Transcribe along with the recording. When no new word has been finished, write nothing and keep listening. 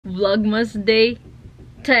Vlogmas Day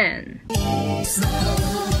 10.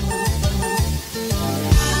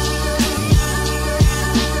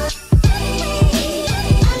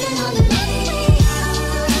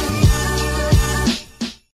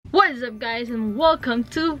 What is up, guys, and welcome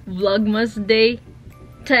to Vlogmas Day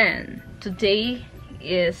 10. Today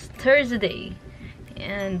is Thursday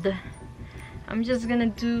and I'm just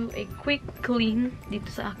gonna do a quick clean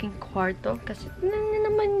dito sa aking kwarto kasi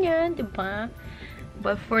naman yan, diba?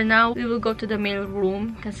 But for now, we will go to the mail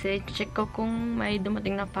room kasi check ko kung may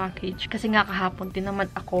dumating na package. Kasi nga kahapon tinamad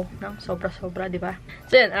ako ng sobra-sobra, diba?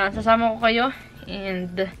 So yan, sasama ko kayo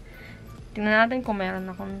and tingnan natin kung mayroon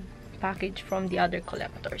akong package from the other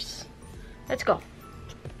collectors. Let's go!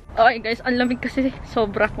 Okay guys, ang lamig kasi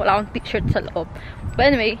sobra. Wala akong t-shirt sa loob.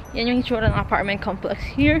 But anyway, yan yung itsura ng apartment complex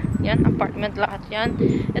here. Yan, apartment lahat yan.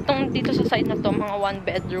 Itong dito sa side na to, mga 1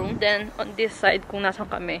 bedroom. Then, on this side, kung nasan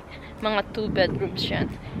kami, mga 2 bedrooms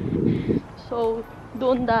yan. So,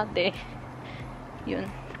 doon dati, yun,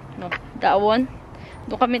 no, that one,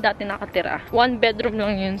 doon kami dati nakatira. 1 bedroom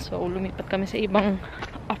lang yun. So, lumipat kami sa ibang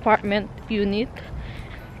apartment unit.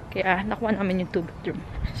 Kaya, nakuha namin yung 2 bedroom.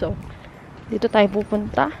 So, dito tayo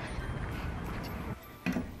pupunta.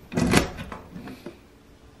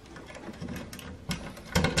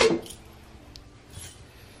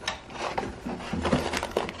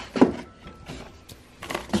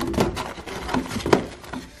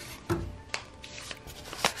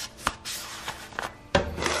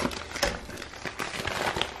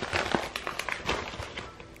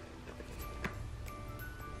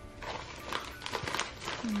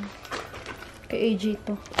 Kay AG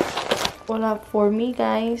to. Wala for me,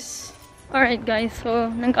 guys. Alright, guys. So,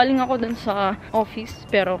 nanggaling ako dun sa office,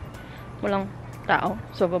 pero walang tao.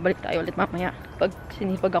 So, babalik tayo ulit mamaya pag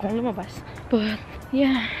sinipag akong lumabas. But,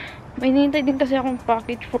 yeah. May hinihintay din kasi akong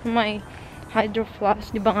package for my hydro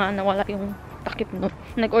flask. Di ba nga, nawala yung takip nun.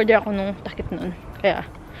 Nag-order ako nung takip nun. Kaya,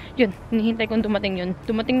 yun. Hinihintay kong dumating yun.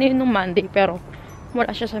 Dumating na yun nung Monday, pero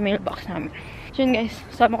wala siya sa mailbox namin. So yun guys,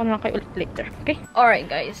 sama ko na lang kayo ulit later. Okay? Alright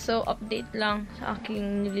guys, so update lang sa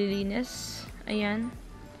aking nililinis. Ayan.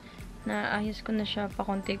 Naayos ko na siya pa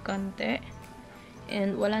konti-konti.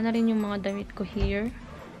 And wala na rin yung mga damit ko here.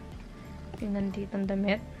 Yung nandito ang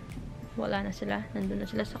damit. Wala na sila. Nandun na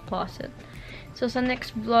sila sa closet. So sa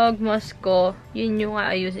next vlogmas ko, yun yung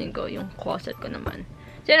aayusin ko. Yung closet ko naman.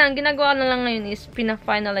 So yun, ang ginagawa na lang ngayon is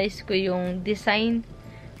pina-finalize ko yung design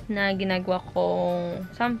na ginagawa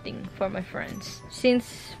kong something for my friends.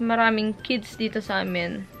 Since maraming kids dito sa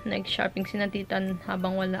amin, nag-shopping sina titan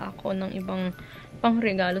habang wala ako ng ibang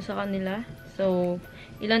pangregalo sa kanila. So,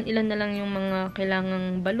 ilan-ilan na lang yung mga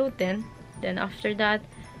kailangang balutin. Then, after that,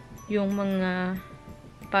 yung mga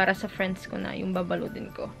para sa friends ko na, yung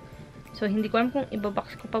babalutin ko. So, hindi ko alam kung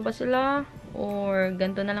ibabox ko pa ba sila or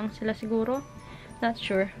ganito na lang sila siguro. Not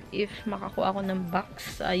sure if makakuha ako ng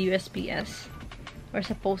box sa USPS or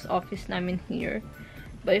sa post office namin here.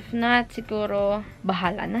 But if not, siguro,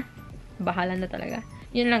 bahala na. Bahala na talaga.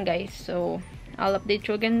 Yun lang guys. So, I'll update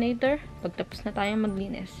you again later. Pagtapos na tayo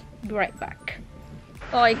maglinis. Be right back.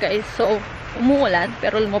 Okay guys, so, umuulan,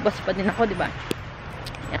 pero lumabas pa din ako, diba?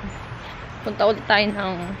 Yan. Punta ulit tayo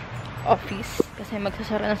ng office. Kasi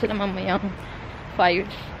magsasara na sila mamayang 5,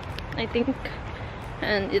 I think.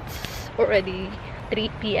 And it's already 3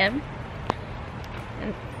 PM.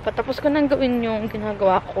 And patapos ko nang gawin yung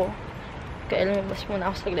ginagawa ko. Kaya lumabas muna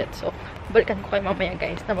ako saglit. So, balikan ko kayo mamaya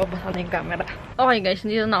guys. Nababasa na yung camera. Okay guys,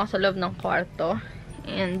 dito na ako sa loob ng kwarto.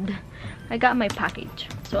 And, I got my package.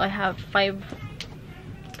 So, I have 5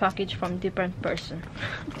 package from different person.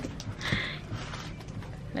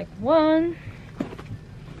 Like 1,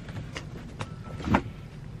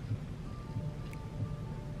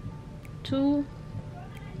 2,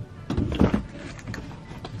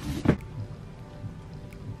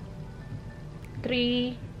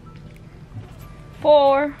 3,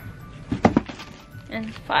 4, and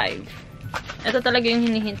 5. Ito talaga yung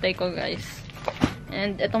hinihintay ko guys.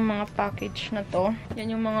 And itong mga package na to,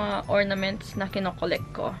 yan yung mga ornaments na kinokollect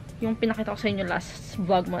ko. Yung pinakita ko sa inyo last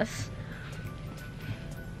vlogmas.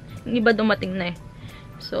 Yung iba dumating na eh.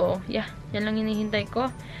 So, yeah. Yan lang hinihintay ko.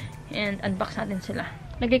 And unbox natin sila.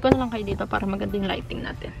 Lagay ko na lang kayo dito para magandang lighting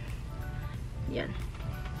natin. Yan.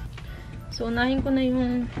 So, unahin ko na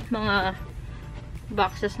yung mga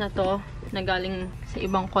boxes na to na galing sa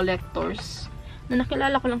ibang collectors na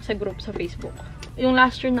nakilala ko lang sa group sa Facebook. Yung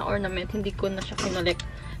last year na ornament, hindi ko na siya kinolect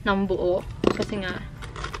ng buo kasi nga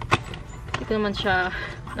hindi ko naman siya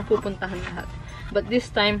napupuntahan lahat. But this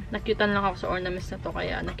time, nakyutan lang ako sa ornaments na to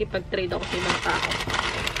kaya nakipag-trade ako sa ibang tao.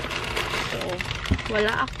 So,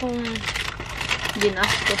 wala akong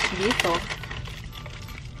ginastos dito.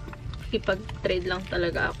 nakikipag-trade lang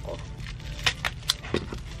talaga ako.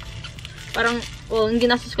 Parang, yung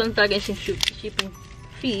ginastos ko lang talaga is yung shipping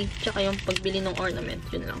fee, tsaka yung pagbili ng ornament,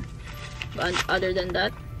 yun lang. But other than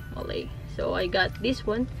that, wala. So, I got this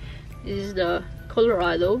one. This is the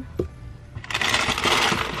Colorado.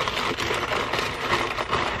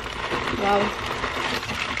 Wow.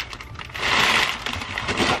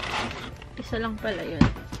 Isa lang pala yun.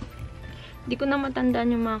 Hindi ko na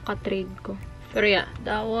matandaan yung mga ka-trade ko. Pero yeah,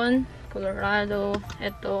 that one, Colorado.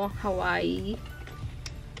 Ito, Hawaii.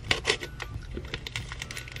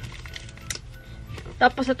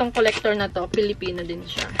 Tapos itong collector na to, Filipino din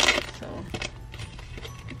siya. So,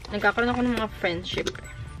 nagkakaroon ako ng mga friendship.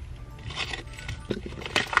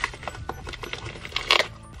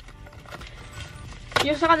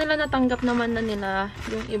 Yung sa kanila natanggap naman na nila,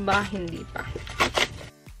 yung iba hindi pa.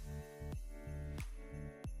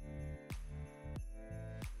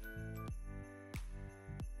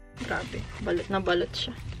 Grabe, balot na balot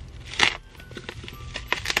siya.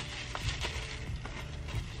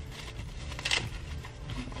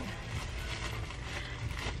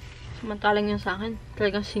 Samantalang yun sa akin,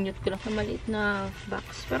 talagang sinyot ko lang sa maliit na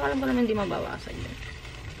box. Pero alam ko naman hindi mabawasan yun.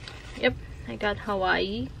 Yep, I got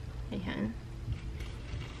Hawaii. Ayan.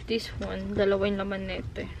 This one, dalawa yung laman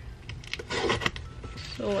nito eh.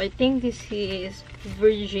 So, I think this is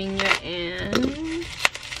Virginia and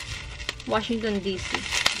Washington, D.C.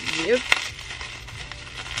 Yep.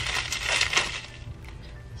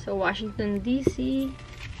 So, Washington, D.C.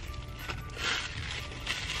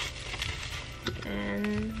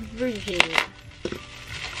 and Virginia.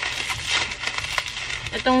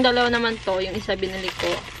 Itong dalawa naman to, yung isa binili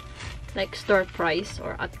ko like store price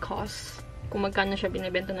or at cost. Kung magkano siya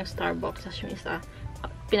binibenta ng Starbucks, as yung isa,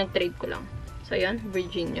 pinag-trade ko lang. So, yan,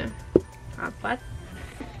 Virginia.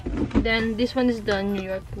 4. Then, this one is the New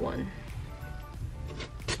York one.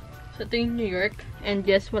 So, ito yung New York. And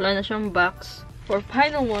yes, wala na siyang box. For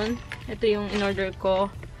final one, ito yung in-order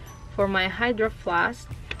ko for my Hydro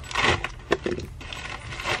Flask.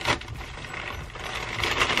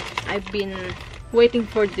 I've been waiting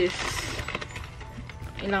for this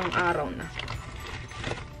ilang araw na.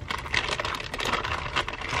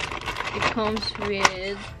 It comes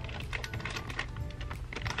with,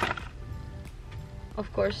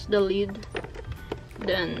 of course, the lid,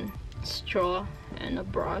 then straw and a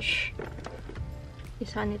brush.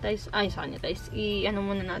 I-sanitize, ano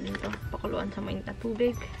muna natin to, pakuluan sa mainit na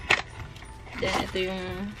tubig. Then ito yung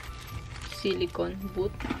silicone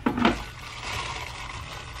boot.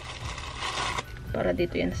 Para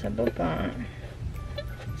dito yan sa baba.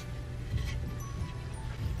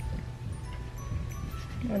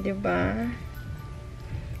 O, diba?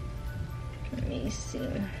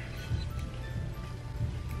 Amazing.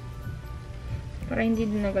 Para hindi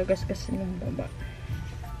din nagagasgas ng baba.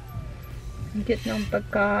 Ang cute ng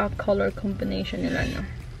pagka-color combination nila, no?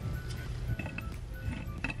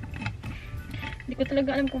 Hindi ko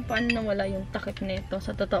talaga alam kung paano nawala yung takip nito.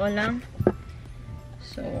 Sa totoo lang.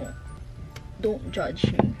 So, don't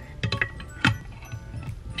judge me.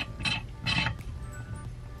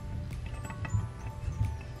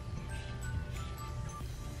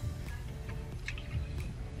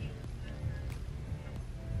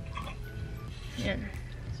 Yan.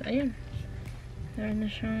 So, ayun. Meron na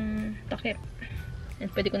siyang takip. And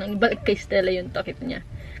pwede ko nang ibalik kay Stella yung takip niya.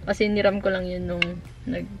 Kasi niram ko lang yun nung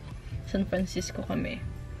nag-San Francisco kami.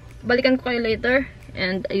 Balikan ko kayo later.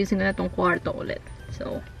 And ayusin ko na itong kwarto ulit.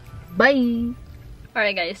 So, bye!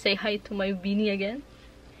 Alright guys, say hi to my beanie again.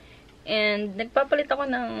 And nagpapalit ako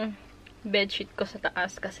ng bedsheet ko sa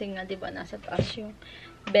taas. Kasi nga, diba, nasa taas yung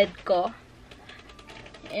bed ko.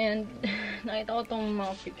 And nakita ko tong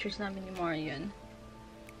mga pictures namin ni Marian.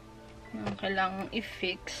 Kailangang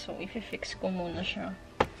i-fix. So, i-fix ko muna siya.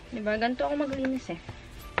 Diba? Ganito ako maglinis eh.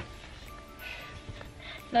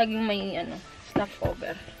 Laging may,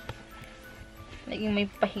 stopover. Laging may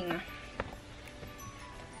pahinga.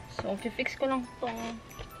 So, i-fix ko lang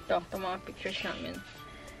itong mga pictures namin.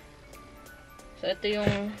 So, ito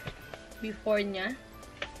yung before niya.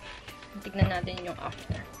 Tignan natin yung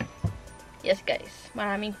after. Yes, guys.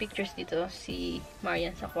 Maraming pictures dito si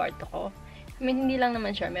Marian sa kwarto ko. I mean, hindi lang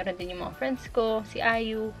naman siya. Meron din yung mga friends ko. Si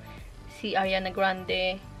Ayu, si Ariana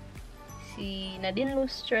Grande, si Nadine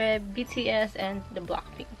Lustre, BTS, and the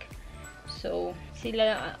Blackpink. So,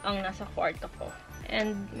 sila ang nasa kwarto ko.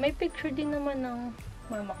 And may picture din naman ng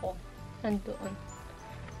mama ko. Nandoon.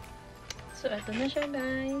 So, eto na siya,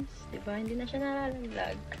 guys. Diba? Hindi na siya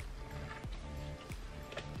nalalaglag.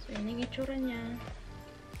 So, yun yung itsura niya.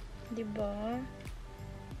 Diba?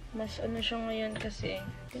 Mas siya ngayon kasi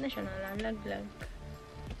hindi na siya nalalaglag.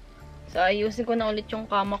 So, ayusin ko na ulit yung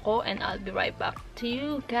kama ko and I'll be right back to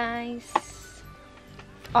you guys.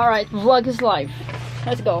 Alright, vlog is live.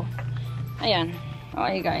 Let's go. Ayan.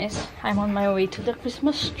 Okay guys, I'm on my way to the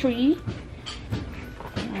Christmas tree.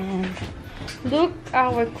 And look,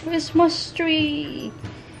 our Christmas tree.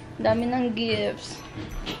 Dami ng gifts.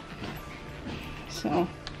 So,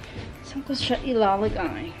 saan ko siya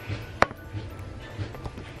ilalagay?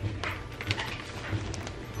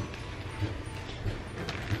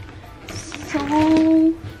 So,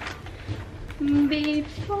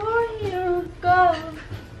 before you go.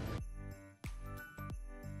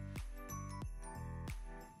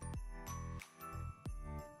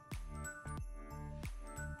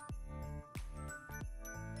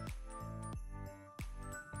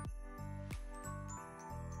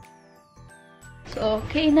 So,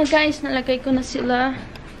 okay na guys. Nalagay ko na sila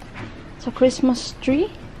sa Christmas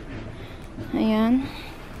tree. Ayan.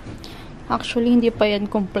 Actually, hindi pa yan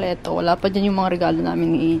kompleto. Wala pa dyan yung mga regalo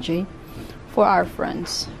namin ni AJ for our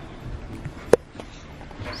friends.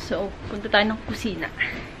 So, punta tayo ng kusina.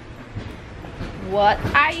 What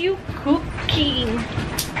are you cooking?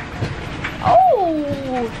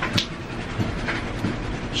 Oh!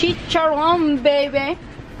 Chicharon, baby!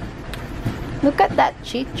 Look at that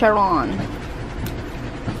chicharon.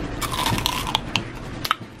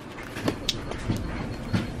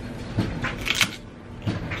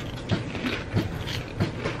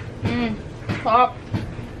 Sarap.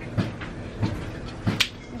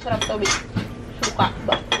 Masarap to, babe. Suka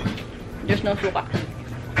ba? There's no suka.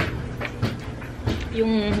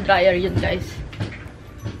 Yung dryer yun, guys.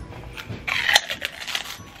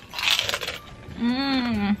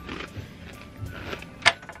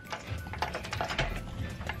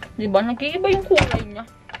 Diba? Nag-iiba yung kulay niya.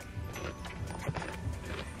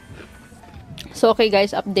 So, okay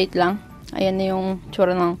guys, update lang. Ayan na yung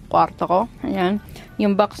tsura ng kwarto ko. Ayan.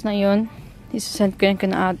 Yung box na yun, isasend ko yan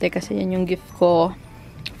kina ate kasi yan yung gift ko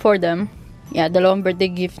for them. Yeah, dalawang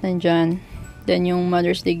birthday gift nandyan. Then yung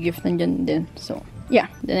Mother's Day gift nandyan din. So,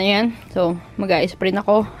 yeah. Then ayan. So, mag-aayos pa rin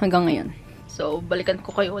ako hanggang ngayon. So, balikan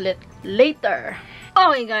ko kayo ulit later.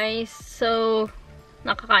 Okay guys. So,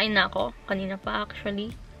 nakakain na ako. Kanina pa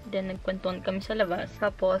actually. Then, nagkwentuhan kami sa labas.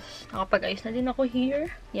 Tapos, nakapag-ayos na din ako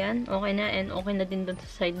here. Yan. Okay na. And okay na din dun sa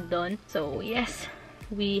side doon. So, yes.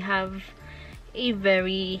 We have a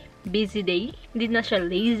very busy day. Hindi na siya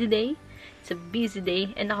lazy day. It's a busy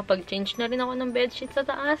day. And nakapag-change na rin ako ng bedsheet sa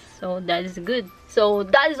taas. So, that is good. So,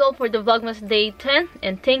 that is all for the Vlogmas Day 10.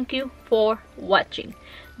 And thank you for watching.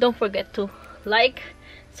 Don't forget to like,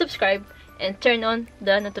 subscribe, and turn on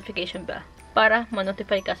the notification bell para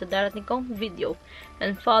ma-notify ka sa darating kong video.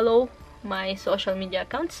 And follow my social media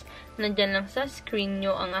accounts. Nandyan lang sa screen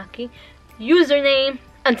nyo ang aking username.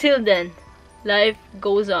 Until then, life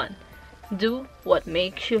goes on. Do what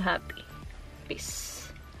makes you happy.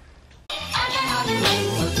 Peace.